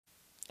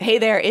Hey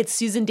there, it's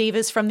Susan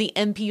Davis from the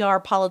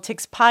NPR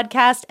Politics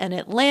Podcast in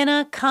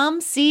Atlanta.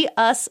 Come see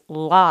us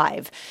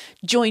live.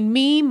 Join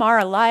me,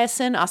 Mara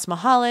Liasson, Asma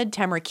Khalid,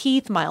 Tamara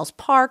Keith, Miles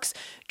Parks,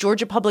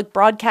 Georgia Public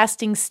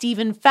Broadcasting's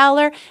Stephen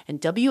Fowler, and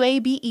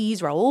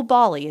WABE's Raul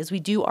Bali as we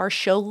do our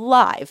show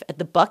live at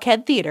the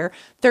Buckhead Theater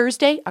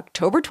Thursday,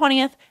 October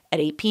 20th at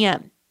 8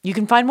 p.m. You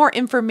can find more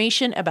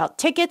information about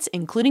tickets,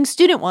 including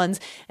student ones,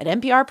 at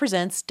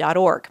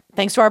nprpresents.org.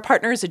 Thanks to our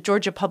partners at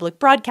Georgia Public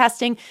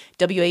Broadcasting,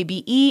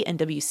 WABE, and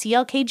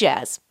WCLK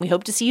Jazz. We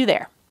hope to see you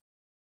there.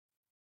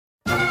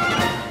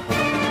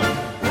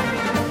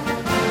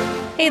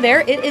 Hey there,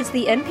 it is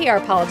the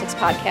NPR Politics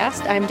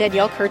Podcast. I'm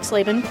Danielle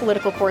Kurtzleben,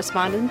 political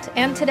correspondent,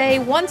 and today,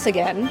 once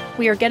again,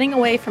 we are getting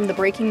away from the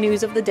breaking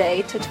news of the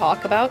day to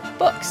talk about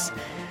books.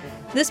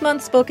 This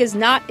month's book is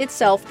not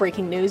itself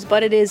breaking news,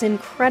 but it is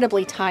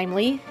incredibly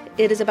timely.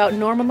 It is about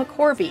Norma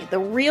McCorvey, the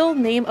real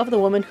name of the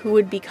woman who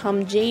would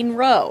become Jane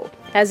Roe,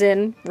 as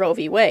in Roe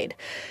v. Wade.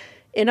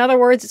 In other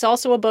words, it's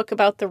also a book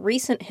about the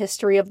recent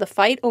history of the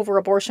fight over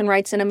abortion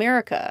rights in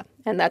America.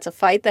 And that's a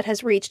fight that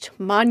has reached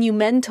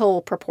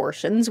monumental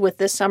proportions with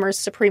this summer's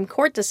Supreme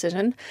Court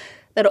decision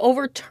that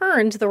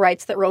overturned the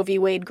rights that Roe v.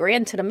 Wade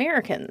granted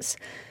Americans.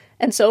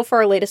 And so for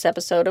our latest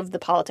episode of the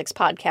Politics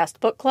Podcast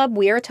Book Club,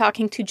 we are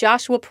talking to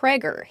Joshua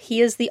Prager. He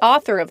is the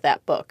author of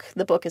that book.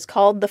 The book is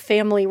called The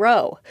Family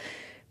Roe.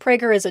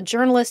 Prager is a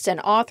journalist and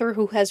author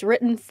who has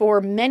written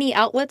for many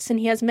outlets, and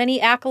he has many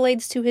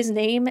accolades to his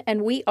name,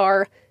 and we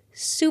are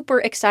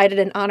super excited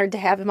and honored to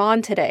have him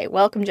on today.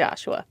 Welcome,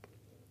 Joshua.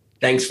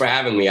 Thanks for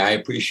having me. I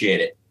appreciate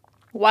it.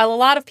 While a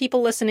lot of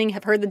people listening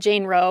have heard the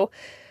Jane Roe,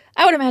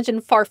 I would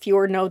imagine far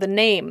fewer know the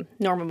name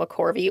Norma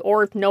McCorvey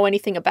or know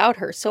anything about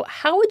her. So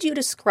how would you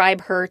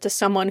describe her to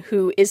someone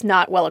who is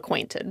not well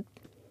acquainted?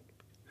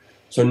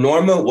 So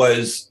Norma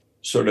was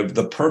sort of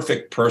the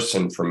perfect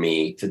person for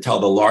me to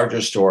tell the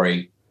larger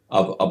story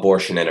of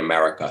abortion in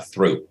America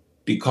through,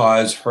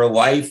 because her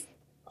life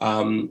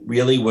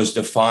really was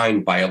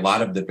defined by a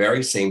lot of the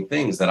very same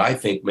things that I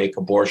think make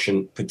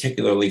abortion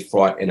particularly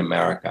fraught in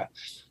America,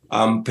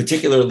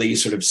 particularly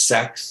sort of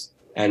sex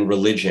and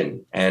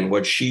religion, and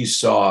what she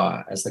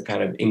saw as the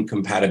kind of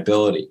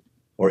incompatibility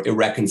or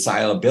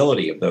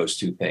irreconcilability of those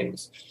two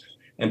things.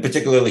 And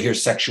particularly her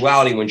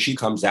sexuality when she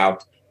comes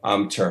out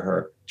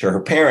to her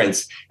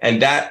parents.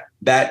 And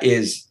that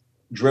is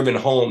driven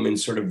home in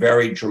sort of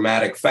very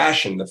dramatic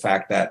fashion, the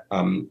fact that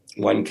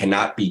one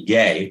cannot be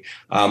gay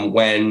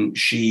when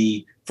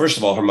she, first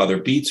of all, her mother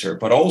beats her,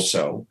 but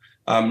also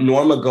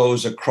Norma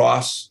goes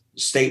across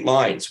state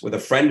lines with a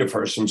friend of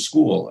hers from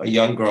school, a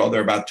young girl.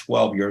 They're about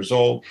 12 years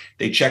old.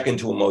 They check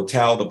into a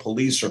motel. The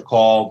police are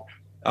called.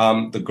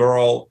 The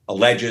girl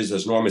alleges,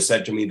 as Norma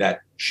said to me, that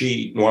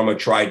Norma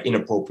tried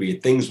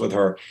inappropriate things with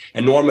her.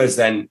 And Norma is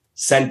then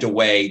sent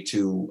away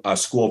to a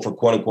school for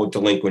quote unquote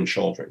delinquent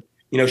children.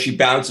 You know, she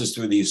bounces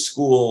through these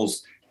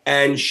schools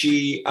and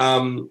she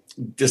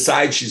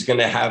decides she's going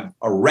to have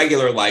a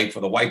regular life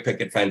with a white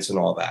picket fence and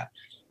all that.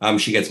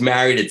 She gets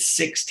married at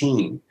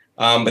 16.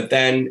 But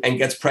then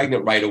gets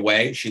pregnant right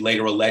away. She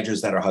later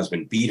alleges that her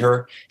husband beat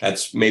her.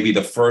 That's maybe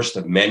the first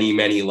of many,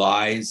 many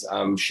lies.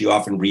 She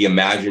often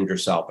reimagined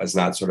herself as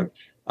not sort of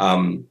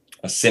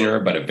a sinner,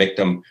 but a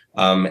victim.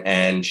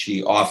 And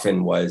she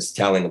often was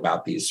telling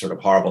about these sort of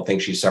horrible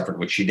things she suffered,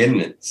 which she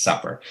didn't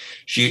suffer.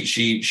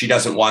 She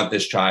doesn't want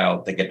this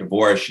child to get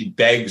divorced. She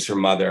begs her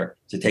mother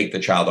to take the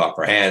child off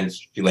her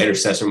hands. She later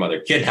says her mother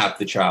kidnapped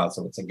the child.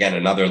 So it's, again,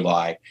 another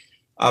lie.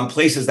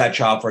 Places that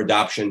child for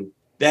adoption.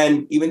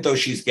 Then, even though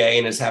she's gay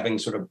and is having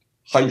sort of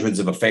hundreds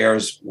of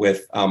affairs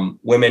with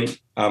women,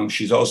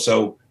 she's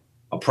also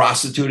a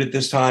prostitute at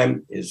this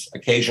time, is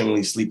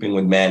occasionally sleeping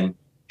with men.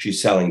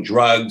 She's selling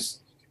drugs.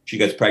 She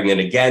gets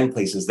pregnant again,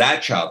 places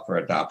that child for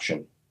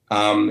adoption.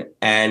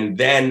 And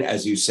then,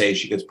 as you say,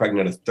 she gets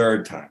pregnant a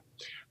third time.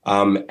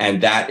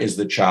 And that is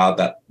the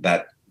child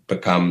that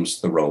becomes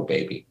the Roe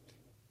baby.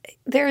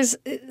 There's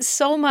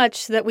so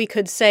much that we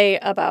could say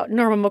about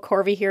Norma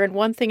McCorvey here, and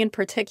one thing in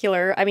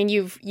particular. I mean,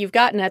 you've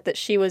gotten at that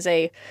she was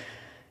a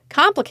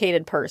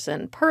complicated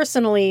person,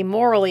 personally,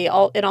 morally,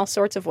 in all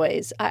sorts of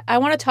ways. I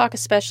want to talk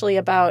especially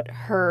about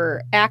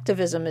her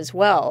activism as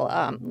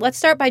well. Let's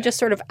start by just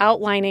sort of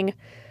outlining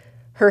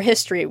her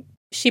history.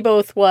 She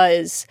both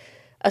was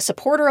a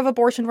supporter of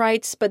abortion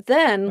rights, but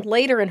then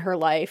later in her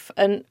life,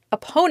 an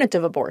opponent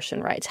of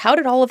abortion rights. How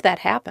did all of that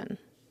happen?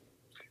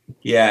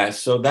 Yeah,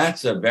 so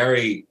that's a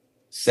very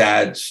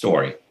sad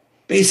story.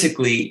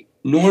 Basically,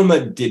 Norma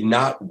did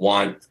not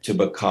want to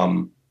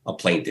become a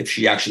plaintiff.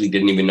 She actually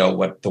didn't even know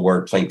what the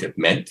word plaintiff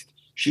meant.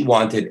 She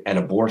wanted an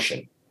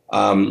abortion.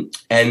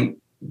 And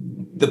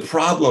the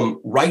problem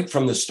right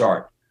from the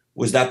start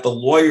was that the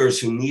lawyers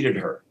who needed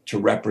her to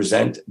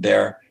represent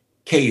their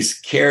case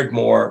cared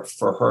more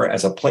for her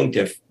as a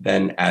plaintiff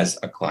than as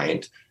a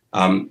client.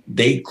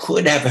 They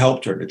could have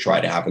helped her to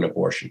try to have an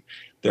abortion.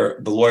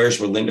 The lawyers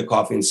were Linda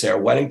Coffey and Sarah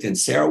Weddington.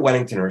 Sarah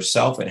Weddington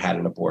herself had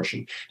an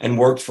abortion and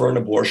worked for an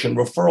abortion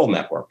referral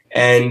network.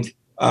 And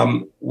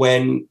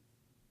when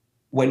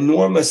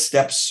Norma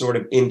steps sort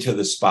of into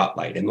the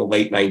spotlight in the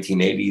late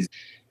 1980s,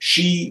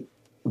 she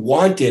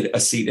wanted a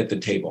seat at the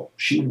table.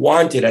 She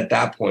wanted at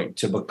that point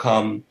to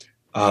become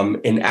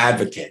an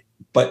advocate,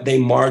 but they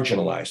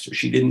marginalized her.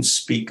 She didn't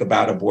speak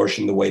about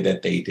abortion the way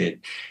that they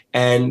did.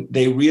 And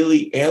they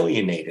really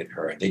alienated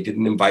her. They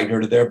didn't invite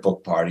her to their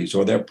book parties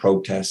or their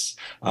protests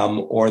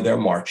or their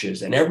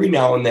marches. And every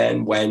now and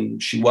then when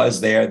she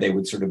was there, they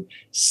would sort of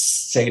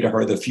say to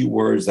her the few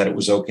words that it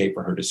was okay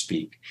for her to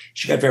speak.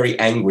 She got very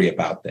angry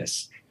about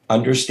this,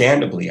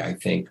 understandably, I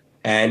think.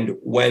 And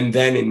when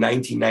then in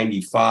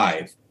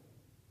 1995,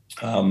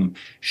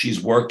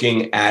 she's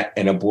working at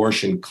an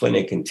abortion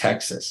clinic in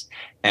Texas.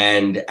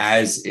 And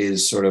as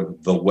is sort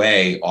of the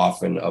way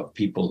often of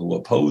people who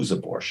oppose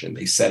abortion,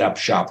 they set up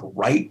shop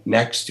right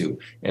next to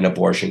an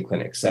abortion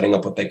clinic, setting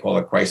up what they call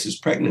a crisis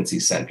pregnancy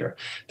center.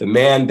 The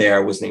man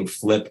there was named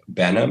Flip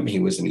Benham. He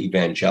was an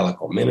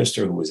evangelical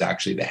minister who was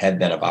actually the head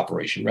then of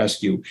Operation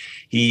Rescue.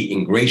 He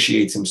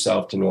ingratiates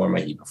himself to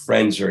Norma. He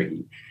befriends her.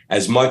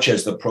 As much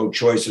as the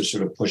pro-choice are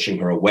sort of pushing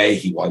her away,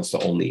 he wants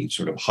to only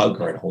sort of hug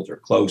her and hold her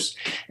close.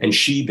 And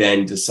she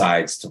then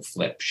decides to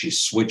flip. She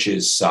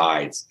switches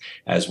sides.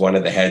 As one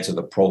of the heads of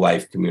the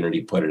pro-life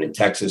community put it in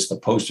Texas, the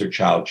poster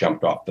child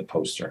jumped off the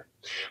poster.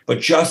 But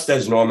just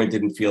as Norma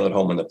didn't feel at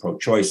home on the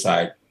pro-choice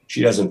side,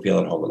 she doesn't feel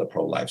at home on the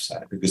pro-life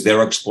side because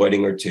they're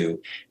exploiting her too.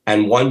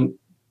 And one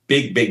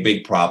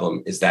big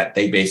problem is that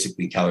they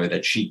basically tell her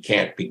that she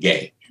can't be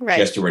gay. Right.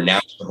 She has to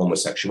renounce her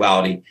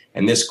homosexuality,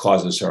 and this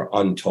causes her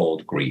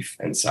untold grief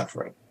and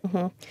suffering.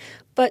 Mm-hmm.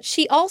 But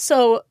she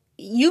also,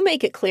 you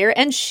make it clear,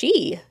 and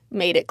she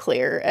made it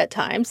clear at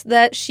times,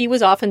 that she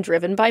was often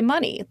driven by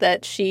money,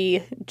 that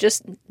she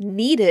just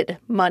needed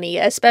money,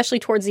 especially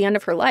towards the end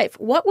of her life.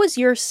 What was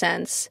your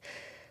sense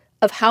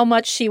of how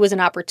much she was an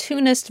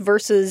opportunist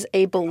versus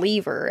a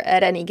believer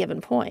at any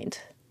given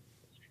point?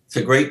 It's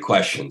a great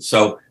question.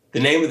 So the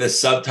name of the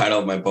subtitle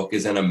of my book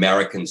is An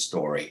American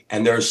Story.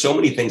 And there are so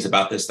many things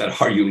about this that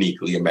are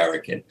uniquely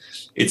American.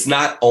 It's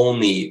not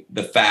only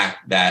the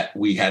fact that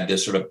we had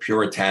this sort of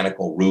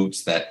puritanical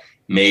roots that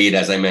made,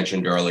 as I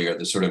mentioned earlier,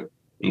 the sort of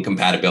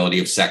incompatibility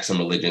of sex and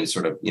religion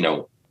sort of,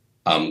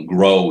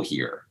 grow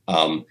here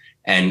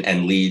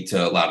and lead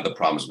to a lot of the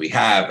problems we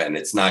have. And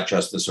it's not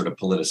just the sort of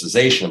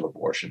politicization of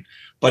abortion,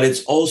 but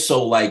it's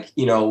also like,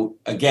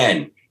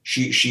 again,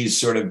 She's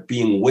sort of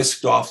being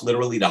whisked off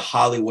literally to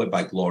Hollywood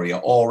by Gloria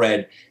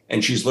Allred,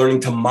 and she's learning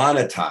to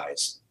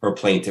monetize her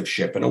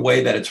plaintiffship in a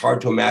way that it's hard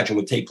to imagine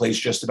would take place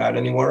just about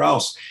anywhere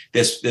else.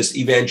 This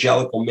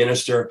evangelical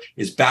minister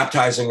is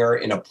baptizing her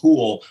in a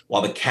pool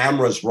while the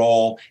cameras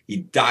roll. He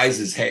dyes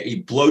his hair, he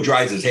blow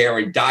dries his hair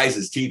and dyes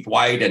his teeth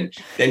white, and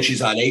then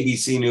she's on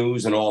ABC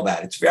News and all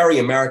that. It's very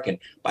American.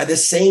 By the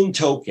same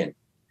token,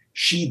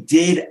 she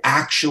did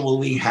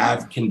actually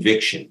have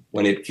conviction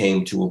when it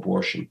came to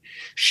abortion.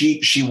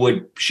 She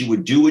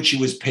would do what she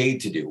was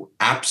paid to do.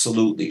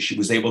 Absolutely. She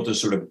was able to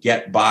sort of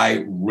get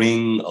by,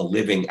 wring a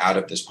living out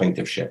of this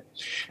plaintiffship.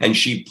 And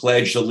she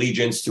pledged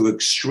allegiance to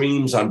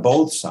extremes on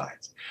both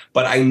sides.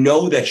 But I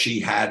know that she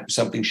had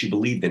something she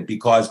believed in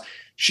because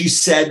she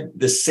said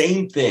the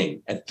same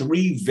thing at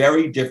three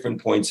very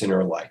different points in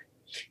her life.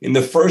 In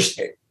the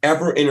first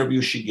ever interview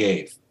she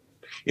gave,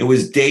 it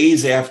was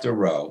days after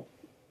Roe.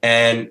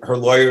 And her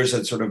lawyers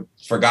had sort of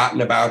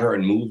forgotten about her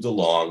and moved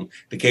along.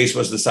 The case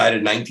was decided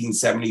in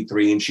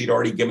 1973, and she'd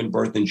already given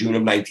birth in June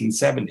of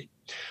 1970.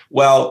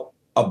 Well,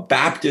 a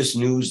Baptist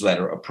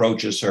newsletter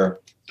approaches her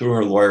through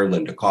her lawyer,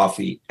 Linda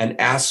Coffey, and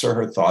asks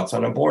her thoughts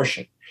on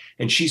abortion.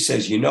 And she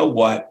says, you know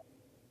what?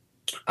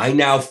 I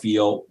now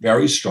feel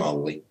very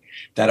strongly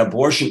that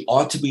abortion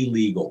ought to be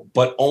legal,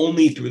 but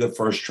only through the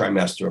first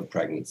trimester of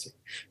pregnancy.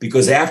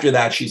 Because after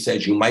that, she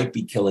says, you might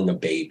be killing a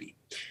baby.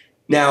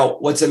 Now,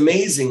 what's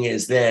amazing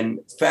is then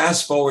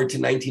fast forward to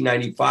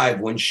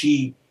 1995 when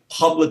she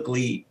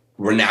publicly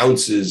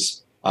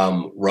renounces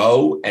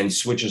Roe and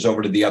switches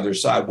over to the other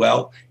side.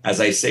 Well,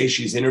 as I say,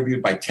 she's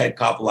interviewed by Ted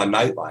Koppel on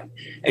Nightline,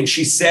 and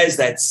she says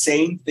that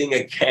same thing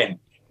again,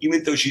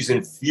 even though she's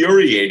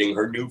infuriating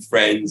her new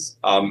friends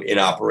in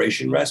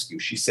Operation Rescue.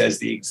 She says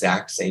the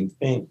exact same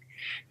thing.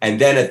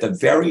 And then at the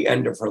very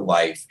end of her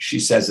life, she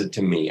says it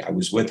to me. I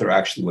was with her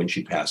actually when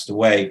she passed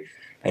away.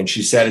 And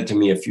she said it to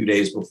me a few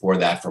days before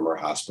that from her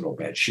hospital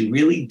bed. She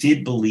really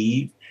did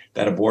believe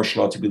that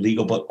abortion ought to be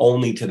legal, but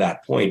only to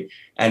that point.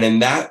 And in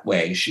that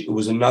way, it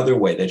was another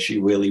way that she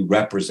really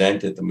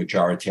represented the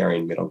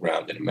majoritarian middle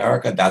ground in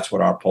America. That's what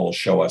our polls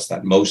show us,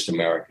 that most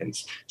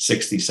Americans,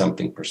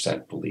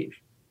 60-something%, believe.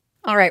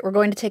 All right, we're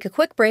going to take a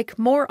quick break.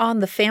 More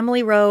on the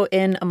Family Row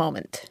in a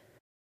moment.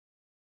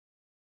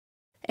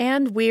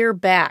 And we're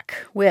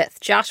back with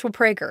Joshua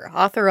Prager,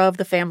 author of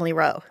The Family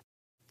Row.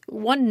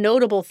 One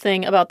notable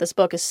thing about this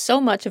book is so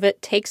much of it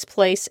takes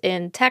place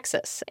in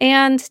Texas.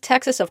 And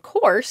Texas, of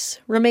course,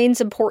 remains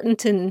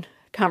important in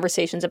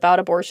conversations about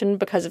abortion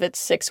because of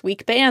its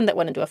 6-week ban that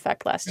went into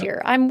effect last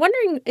year. I'm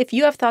wondering if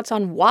you have thoughts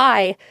on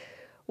why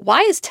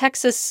is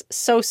Texas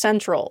so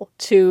central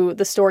to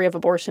the story of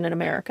abortion in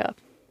America?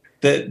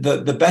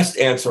 The best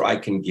answer I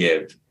can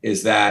give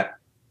is that,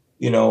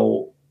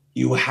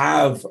 you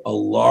have a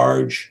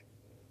large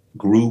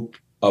group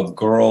of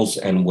girls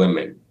and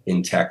women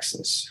in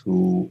Texas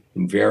who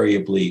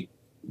invariably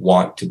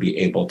want to be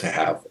able to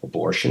have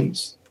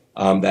abortions.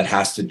 That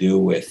has to do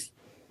with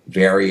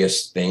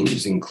various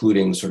things,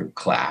 including sort of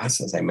class,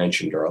 as I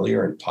mentioned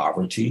earlier, and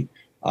poverty,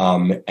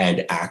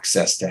 and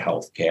access to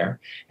health care.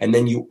 And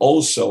then you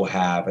also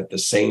have, at the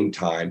same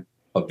time,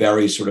 a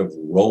very sort of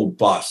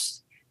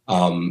robust,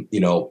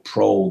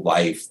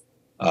 pro-life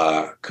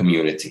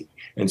community.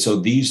 And so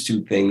these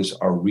two things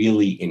are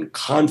really in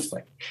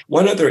conflict.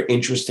 One other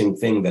interesting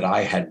thing that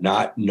I had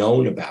not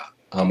known about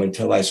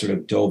until I sort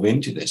of dove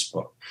into this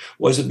book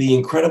was the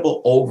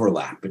incredible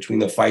overlap between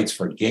the fights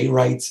for gay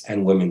rights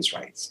and women's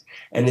rights.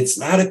 And it's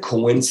not a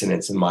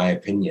coincidence, in my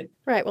opinion.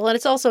 Right. Well, and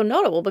it's also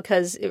notable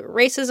because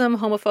racism,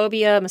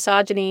 homophobia,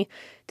 misogyny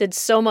did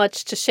so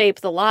much to shape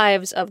the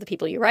lives of the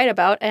people you write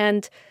about.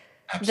 And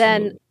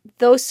then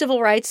those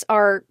civil rights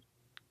are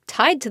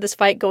tied to this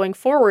fight going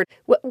forward.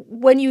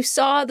 When you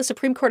saw the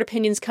Supreme Court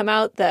opinions come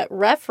out that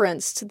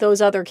referenced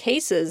those other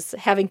cases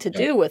having to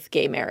do with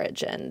gay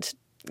marriage and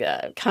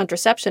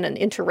contraception and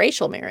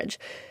interracial marriage,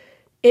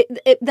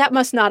 that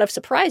must not have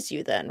surprised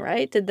you then,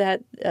 right? Did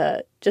that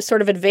just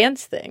sort of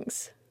advance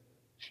things?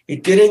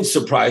 It didn't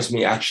surprise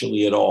me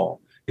actually at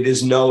all.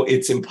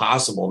 It's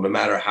impossible, no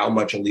matter how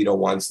much Alito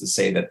wants to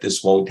say that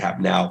this won't have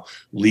now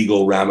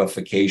legal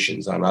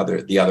ramifications on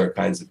the other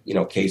kinds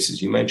of, cases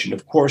you mentioned.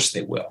 Of course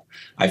they will.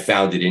 I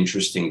found it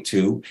interesting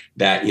too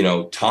that,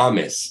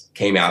 Thomas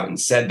came out and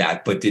said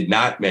that, but did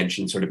not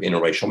mention sort of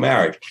interracial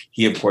marriage.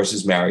 He, of course,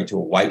 is married to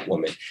a white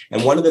woman.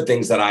 And one of the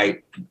things that I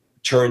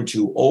turn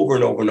to over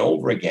and over and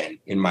over again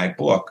in my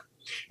book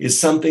is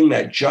something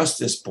that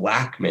Justice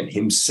Blackmun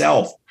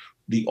himself,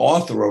 the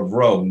author of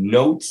Roe,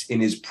 notes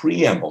in his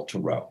preamble to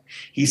Roe.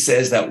 He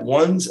says that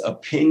one's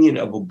opinion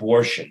of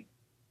abortion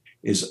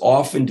is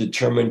often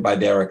determined by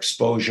their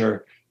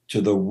exposure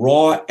to the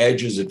raw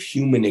edges of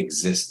human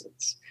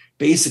existence.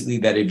 Basically,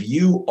 that if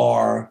you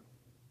are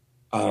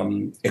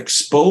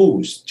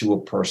exposed to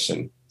a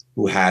person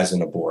who has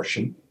an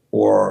abortion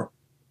or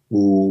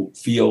who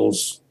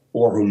feels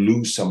or who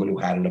knew someone who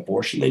had an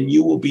abortion, then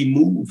you will be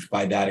moved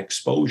by that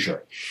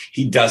exposure.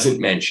 He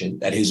doesn't mention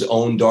that his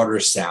own daughter,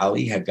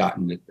 Sally, had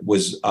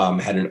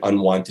an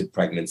unwanted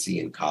pregnancy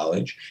in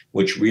college,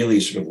 which really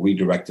sort of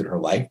redirected her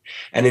life.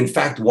 And in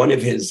fact, one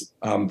of his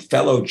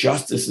fellow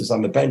justices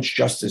on the bench,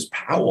 Justice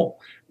Powell,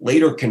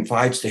 later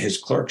confides to his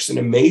clerks an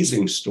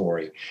amazing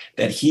story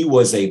that he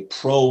was a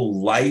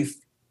pro-life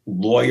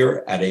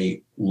lawyer at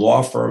a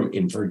law firm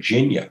in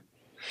Virginia.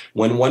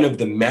 When one of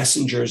the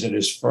messengers at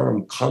his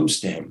firm comes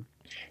to him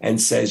and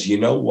says, you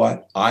know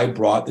what,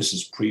 this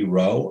is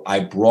pre-Roe, I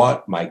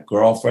brought my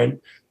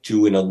girlfriend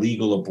to an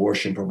illegal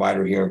abortion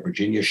provider here in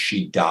Virginia.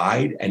 She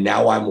died, and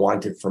now I'm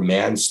wanted for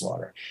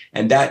manslaughter.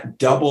 And that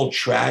double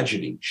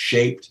tragedy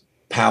shaped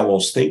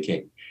Powell's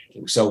thinking.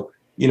 So,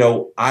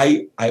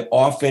 I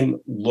often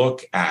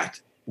look at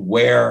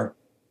where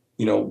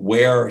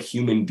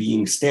human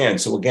beings stand.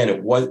 So again,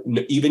 it was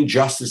even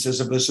justices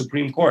of the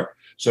Supreme Court.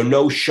 So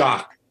no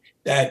shock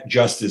that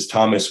Justice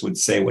Thomas would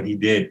say what he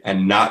did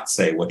and not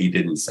say what he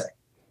didn't say.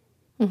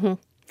 Mm-hmm.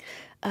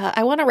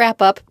 I want to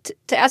wrap up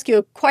to ask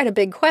you quite a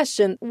big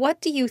question. What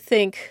do you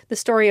think the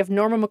story of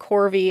Norma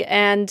McCorvey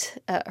and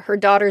her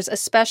daughters,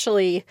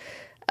 especially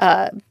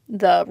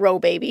the Roe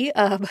baby,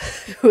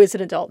 who is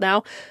an adult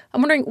now,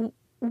 I'm wondering,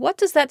 what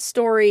does that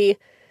story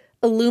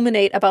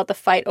illuminate about the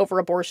fight over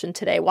abortion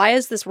today? Why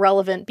is this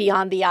relevant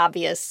beyond the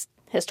obvious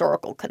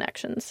historical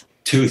connections?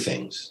 Two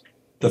things.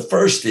 The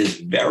first is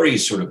very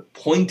sort of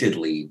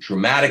pointedly,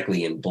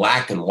 dramatically, in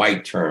black and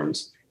white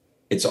terms.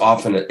 It's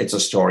a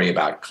story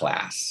about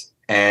class.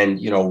 And,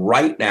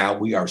 right now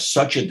we are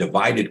such a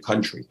divided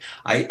country.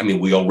 I mean,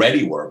 we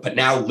already were, but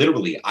now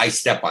literally I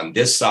step on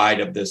this side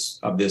of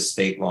this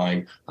state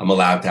line, I'm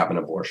allowed to have an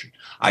abortion.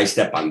 I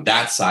step on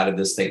that side of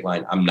the state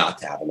line, I'm not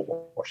to have an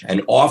abortion.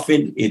 And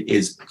often it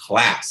is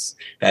class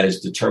that is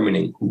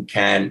determining who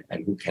can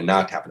and who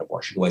cannot have an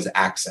abortion, who has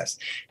access.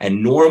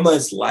 And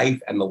Norma's life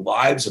and the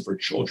lives of her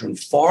children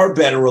far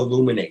better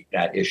illuminate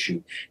that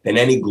issue than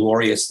any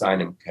Gloria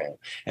Steinem can.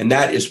 And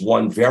that is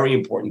one very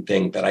important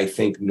thing that I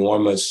think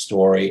Norma's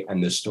story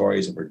and the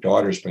stories of her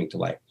daughters bring to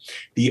light.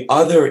 The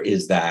other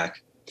is that,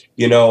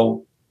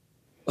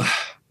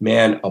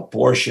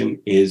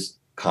 abortion is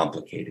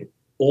complicated.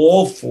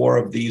 All four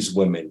of these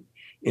women,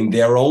 in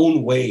their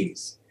own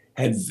ways,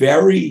 had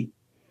very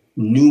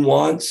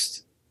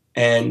nuanced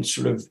and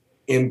sort of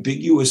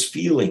ambiguous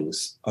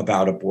feelings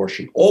about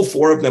abortion. All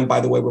four of them, by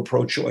the way, were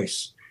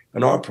pro-choice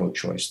and are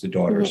pro-choice, the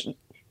daughters.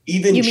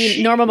 Mm-hmm. You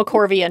mean Norma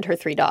McCorvey and her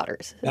three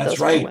daughters? That's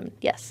right. Women.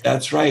 Yes.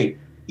 That's right.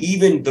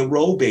 Even the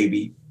Roe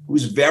baby,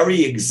 whose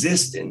very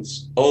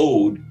existence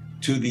owed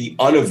to the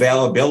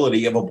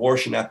unavailability of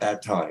abortion at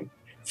that time,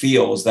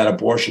 feels that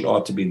abortion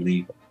ought to be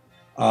legal.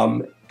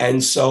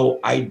 And so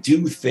I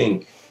do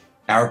think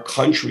our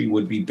country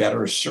would be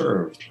better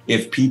served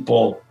if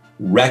people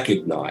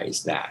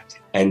recognized that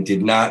and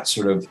did not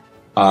sort of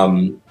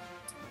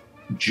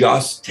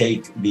just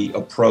take the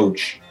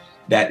approach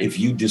that if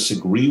you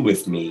disagree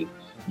with me,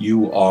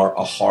 you are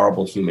a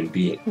horrible human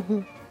being.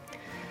 Mm-hmm.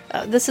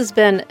 This has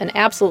been an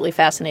absolutely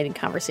fascinating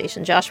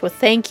conversation. Joshua,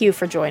 thank you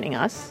for joining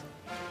us.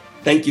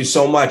 Thank you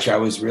so much. I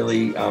was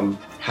really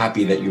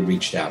happy that you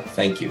reached out.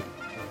 Thank you.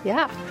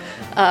 Yeah.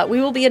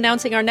 We will be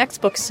announcing our next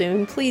book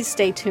soon. Please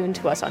stay tuned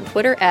to us on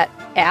Twitter at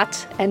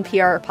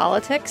NPR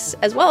Politics,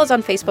 as well as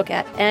on Facebook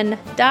at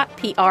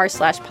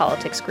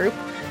n.pr/politics group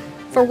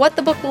for what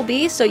the book will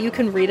be so you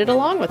can read it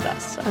along with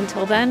us.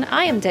 Until then,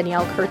 I am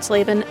Danielle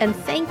Kurtzleben, and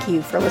thank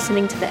you for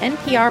listening to the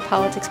NPR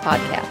Politics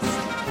Podcast.